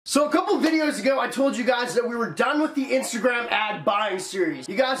So a couple videos ago, I told you guys that we were done with the Instagram ad buying series.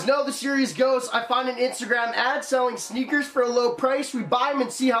 You guys know the series goes, I find an Instagram ad selling sneakers for a low price, we buy them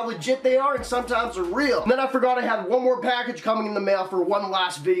and see how legit they are, and sometimes they're real. And then I forgot I had one more package coming in the mail for one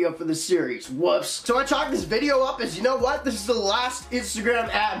last video for the series. Whoops. So I chalked this video up as, you know what, this is the last Instagram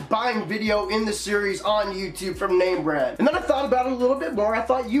ad buying video in the series on YouTube from Name Brand. And then I thought about it a little bit more. I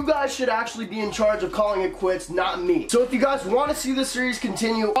thought you guys should actually be in charge of calling it quits, not me. So if you guys want to see this series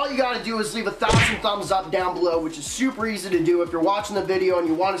continue, all you gotta do is leave 1,000 thumbs up down below, which is super easy to do. If you're watching the video and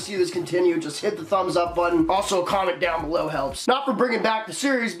you want to see this continue, just hit the thumbs up button. Also, a comment down below helps. Not for bringing back the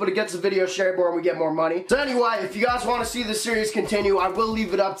series, but it gets the video shared more and we get more money. So anyway, if you guys want to see this series continue, I will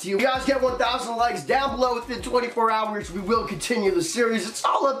leave it up to you. If you guys get 1,000 likes down below within 24 hours, we will continue the series. It's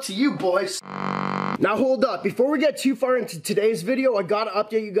all up to you, boys. Now hold up, before we get too far into today's video, I gotta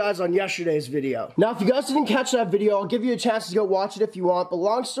update you guys on yesterday's video. Now if you guys didn't catch that video, I'll give you a chance to go watch it if you want, but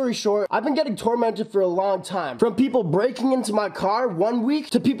long story short, I've been getting tormented for a long time. From people breaking into my car one week,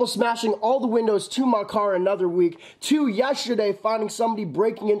 to people smashing all the windows to my car another week, to yesterday finding somebody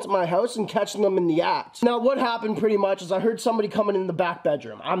breaking into my house and catching them in the act. Now what happened pretty much is I heard somebody coming in the back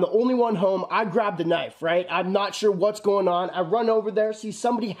bedroom. I'm the only one home, I grabbed a knife, right? I'm not sure what's going on. I run over there, see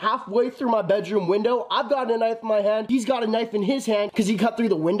somebody halfway through my bedroom window. I've got a knife in my hand, he's got a knife in his hand because he cut through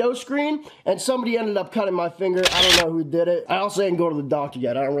the window screen, and somebody ended up cutting my finger. I don't know who did it. I also didn't go to the doctor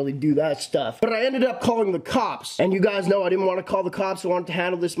yet. I don't really do that stuff. But I ended up calling the cops, and you guys know I didn't want to call the cops. I wanted to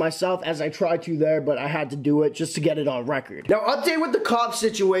handle this myself, as I tried to there, but I had to do it just to get it on record. Now, update with the cop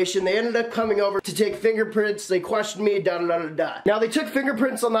situation. They ended up coming over to take fingerprints. They questioned me, da-da-da-da-da. Now, they took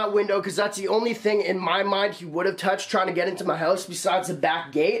fingerprints on that window because that's the only thing in my mind he would have touched trying to get into my house besides the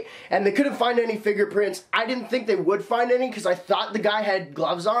back gate, and they couldn't find any fingerprints. I didn't think they would find any because I thought the guy had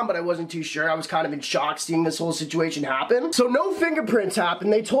gloves on, but I wasn't too sure. I was kind of in shock seeing this whole situation happen. So no fingerprints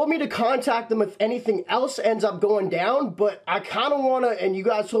happened. They told me to contact them if anything else ends up going down, but I kind of want to, and you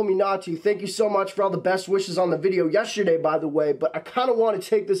guys told me not to. Thank you so much for all the best wishes on the video yesterday, by the way, but I kind of want to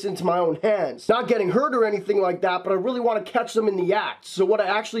take this into my own hands. Not getting hurt or anything like that, but I really want to catch them in the act. So what I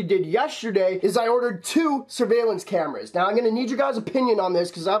actually did yesterday is I ordered 2 surveillance cameras. Now I'm going to need your guys' opinion on this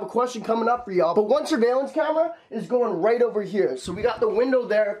because I have a question coming up for y'all, but one surveillance camera is going right over here. So we got the window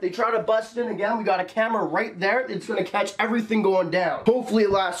there. If they try to bust in again, we got a camera right there. It's going to catch everything going down. Hopefully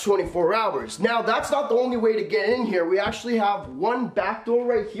it lasts 24 hours. Now that's not the only way to get in here. We actually have one back door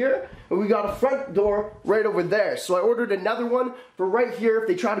right here, and we got a front door right over there. So I ordered another one for right here. If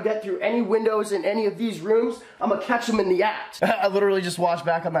they try to get through any windows in any of these rooms, I'm gonna catch them in the act. I literally just watched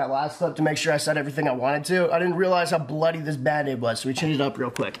back on that last clip to make sure I said everything I wanted to. I didn't realize how bloody this Band-Aid was, so we changed it up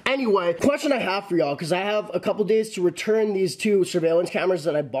real quick. Anyway, question I have for y'all, because I have a couple days to return these 2 surveillance cameras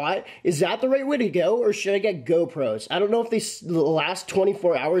that I bought. Is that the right way to go, or should I get GoPros? I don't know if they last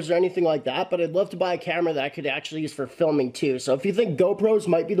 24 hours or anything like that, but I'd love to buy a camera that I could actually use for filming too. So if you think GoPros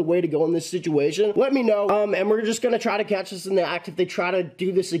might be the way to go in this situation, let me know. And we're just gonna try to catch us in the act. If they try to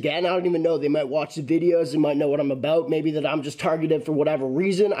do this again, I don't even know. They might watch the videos, they might know what I'm about, maybe that I'm just targeted for whatever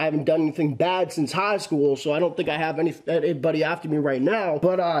reason. I haven't done anything bad since high school, so I don't think I have anybody after me right now.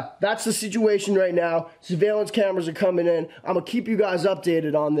 But that's the situation right now. Surveillance cameras are coming in. I'm gonna keep you guys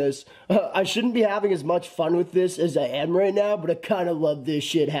updated on this. I shouldn't be having as much fun with this as I am right now, but I kind of love this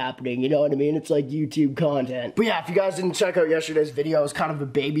shit happening, you know what I mean? It's like YouTube content. But yeah, if you guys didn't check out yesterday's video, I was kind of a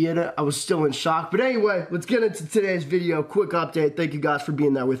baby in it. I was still in shock. But anyway, let's get into today's video. Quick update. Thank you guys for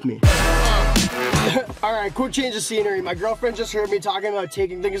being there with me. Alright, quick change of scenery. My girlfriend just heard me talking about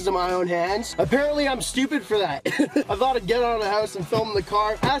taking things into my own hands. Apparently, I'm stupid for that. I thought I'd get out of the house and film in the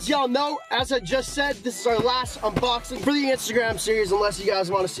car. As y'all know, as I just said, this is our last unboxing for the Instagram series, unless you guys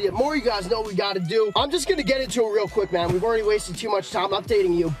want to see it more. You guys know what we got to do. I'm just going to get into it real quick, man. We've already wasted too much time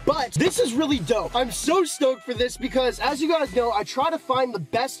updating you, but this is really dope. I'm so stoked for this because, as you guys know, I try to find the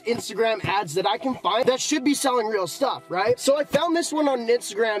best Instagram ads that I can find that should be selling real stuff, right? So I found this one on an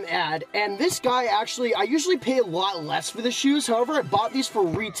Instagram ad, and this guy actually, I usually pay a lot less for the shoes. However, I bought these for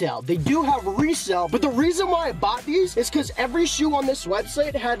retail. They do have resale, but the reason why I bought these is because every shoe on this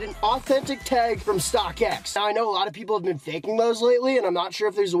website had an authentic tag from Stockx. Now, I know a lot of people have been faking those lately, and I'm not sure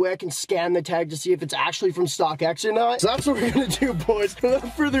if there's a way I can scan the tag to see if it's actually from Stockx or not. So that's what we're gonna do, boys.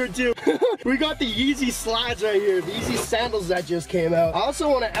 Without further ado, we got the Yeezy slides right here, the Yeezy sandals that just came out. I also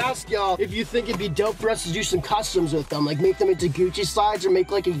want to ask y'all if you think it'd be dope for us to do some customs with them, like make them into Gucci slides or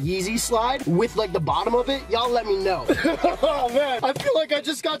make like a Yeezy slide with like the bottom of it. Y'all let me know. Oh man, I feel like I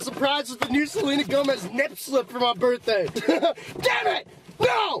just got surprised with the new Selena Gomez nip slip for my birthday. Damn it!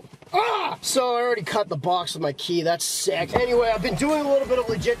 No! Ah! So I already cut the box with my key. That's sick. Anyway, I've been doing a little bit of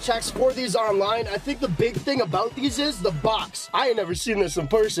legit checks for these online. I think the big thing about these is the box. I ain't never seen this in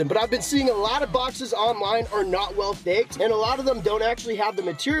person, but I've been seeing a lot of boxes online are not well faked, and a lot of them don't actually have the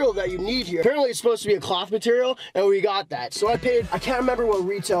material that you need here. Apparently it's supposed to be a cloth material, and we got that. So I paid, I can't remember what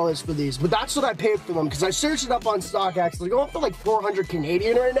retail is for these, but that's what I paid for them, because I searched it up on Stockx. They're going for like 400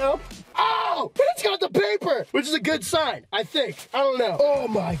 Canadian right now. Oh, but it's got the paper, which is a good sign, I think. I don't know. Oh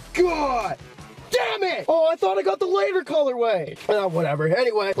my God. Damn it! Oh, I thought I got the later colorway. Whatever.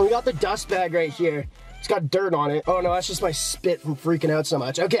 Anyway, we got the dust bag right here. It's got dirt on it. Oh no, that's just my spit from freaking out so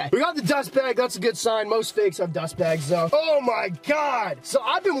much. Okay, we got the dust bag. That's a good sign. Most fakes have dust bags though. Oh my God. So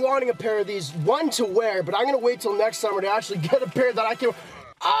I've been wanting a pair of these, one to wear, but I'm gonna wait till next summer to actually get a pair that I can...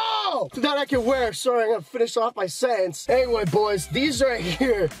 Oh! That I can wear. Sorry, I'm gonna finish off my sentence. Anyway, boys, these right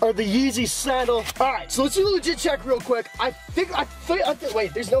here are the Yeezy sandal. Alright, so let's do a legit check real quick. I think,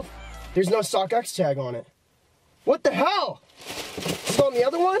 wait, there's no Stockx tag on it. What the hell? Is it on the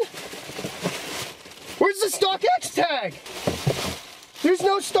other one? Where's the Stockx tag? There's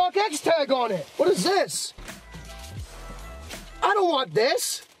no Stockx tag on it. What is this? I don't want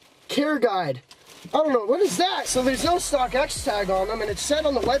this. Care guide. I don't know, what is that? So there's no Stockx tag on them, and it said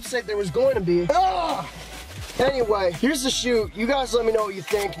on the website there was going to be. Ah! Anyway, here's the shoe. You guys let me know what you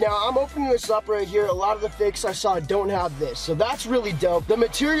think. Now, I'm opening this up right here. A lot of the fakes I saw don't have this, so that's really dope. The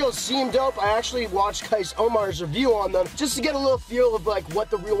materials seem dope. I actually watched Kais Omar's review on them just to get a little feel of like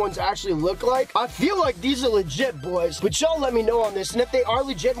what the real ones actually look like. I feel like these are legit, boys, but y'all let me know on this, and if they are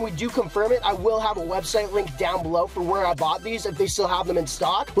legit and we do confirm it, I will have a website link down below for where I bought these if they still have them in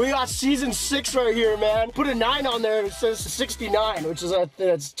stock. We got season 6 right here, man. Put a 9 on there, it says 69, which is,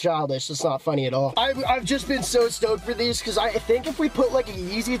 that's childish. It's not funny at all. I've just been so stoked for these because I think if we put like a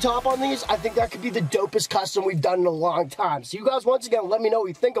Yeezy top on these, I think that could be the dopest custom we've done in a long time. So you guys, once again, let me know what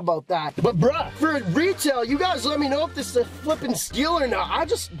you think about that. But bruh, for retail, you guys let me know if this is a flipping steal or not.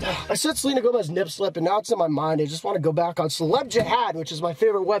 I said Selena Gomez nip slip, and now it's in my mind. I just want to go back on Celeb Jihad, which is my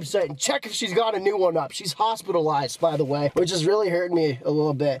favorite website, and check if she's got a new one up. She's hospitalized, by the way, which is really hurting me a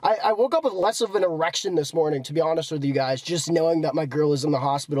little bit. I woke up with less of an erection this morning, to be honest with you guys, just knowing that my girl is in the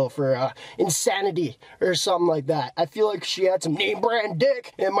hospital for insanity or something like that. I feel like she had some name brand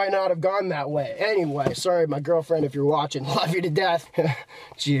dick. It might not have gone that way. Anyway, sorry, my girlfriend, if you're watching. Love you to death.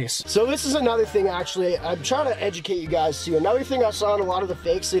 Jeez. So this is another thing, actually. I'm trying to educate you guys, too. Another thing I saw in a lot of the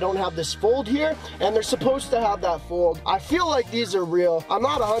fakes, they don't have this fold here, and they're supposed to have that fold. I feel like these are real. I'm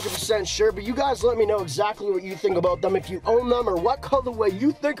not 100% sure, but you guys let me know exactly what you think about them, if you own them, or what colorway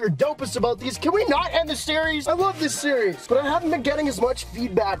you think are dopest about these. Can we not end the series? I love this series, but I haven't been getting as much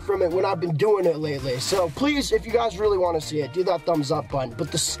feedback from it when I've been doing it lately. So please, if you guys really want to see it, do that thumbs up button.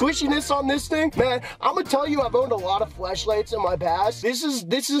 But the squishiness on this thing, man, I'm gonna tell you, I've owned a lot of fleshlights in my past. This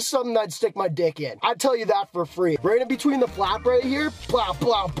is something I'd stick my dick in. I'd tell you that for free. Right in between the flap right here, plow,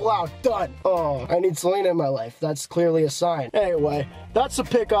 plow, plow, done. Oh, I need Selena in my life. That's clearly a sign. Anyway, that's a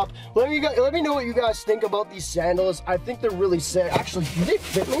pickup. Let me know what you guys think about these sandals. I think they're really sick. Actually, do they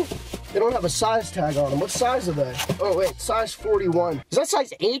fit me? They don't have a size tag on them. What size are they? Oh wait, size 41. Is that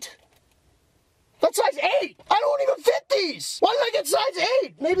size 8? That's size 8! I don't even fit these! Why did I get size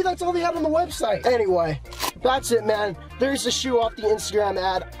 8? Maybe that's all they had on the website. Anyway, that's it, man. There's the shoe off the Instagram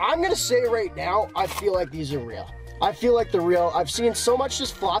ad. I'm gonna say right now, I feel like these are real. I feel like they're real. I've seen so much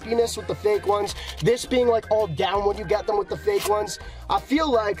just floppiness with the fake ones. This being like all down when you get them with the fake ones. I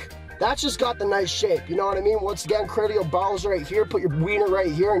feel like that's just got the nice shape, you know what I mean? Once again, cradle your balls right here, put your wiener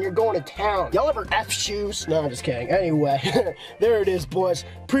right here, and you're going to town. Y'all ever F shoes? No, I'm just kidding. Anyway, there it is, boys.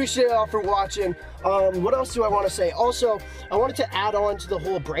 Appreciate y'all for watching. What else do I want to say? Also, I wanted to add on to the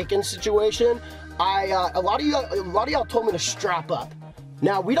whole break-in situation. A lot of y'all told me to strap up.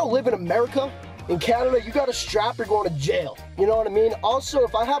 Now, we don't live in America. In Canada, you got to strap or going to jail. You know what I mean? Also,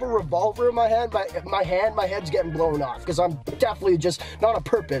 if I have a revolver in my hand, my head's getting blown off because I'm definitely just not on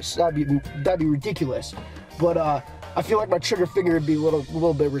purpose. That'd be ridiculous. But I feel like my trigger finger would be a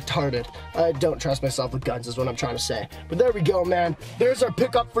little bit retarded. I don't trust myself with guns is what I'm trying to say. But there we go, man. There's our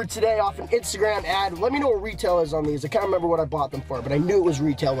pickup for today off an Instagram ad. Let me know what retail is on these. I can't remember what I bought them for, but I knew it was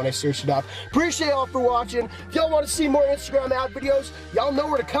retail when I searched it up. Appreciate y'all for watching. If y'all want to see more Instagram ad videos, y'all know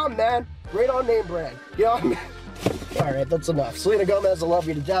where to come, man. Right on name brand. You know what I mean? Alright, that's enough. Selena Gomez, I love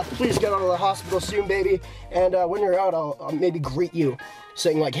you to death. Please get out of the hospital soon, baby. And when you're out, I'll maybe greet you,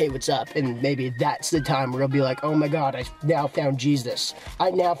 saying like, hey, what's up? And maybe that's the time where I'll be like, oh my God, I now found Jesus.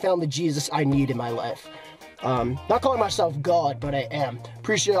 I now found the Jesus I need in my life. Not calling myself God, but I am.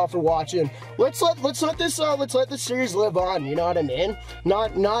 Appreciate y'all for watching. Let's let this series live on. You know what I mean?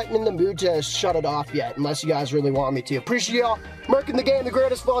 Not in the mood to shut it off yet, unless you guys really want me to. Appreciate y'all. Merc in the game, the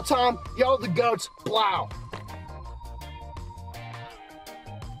greatest of all time. Y'all the goats. Blow.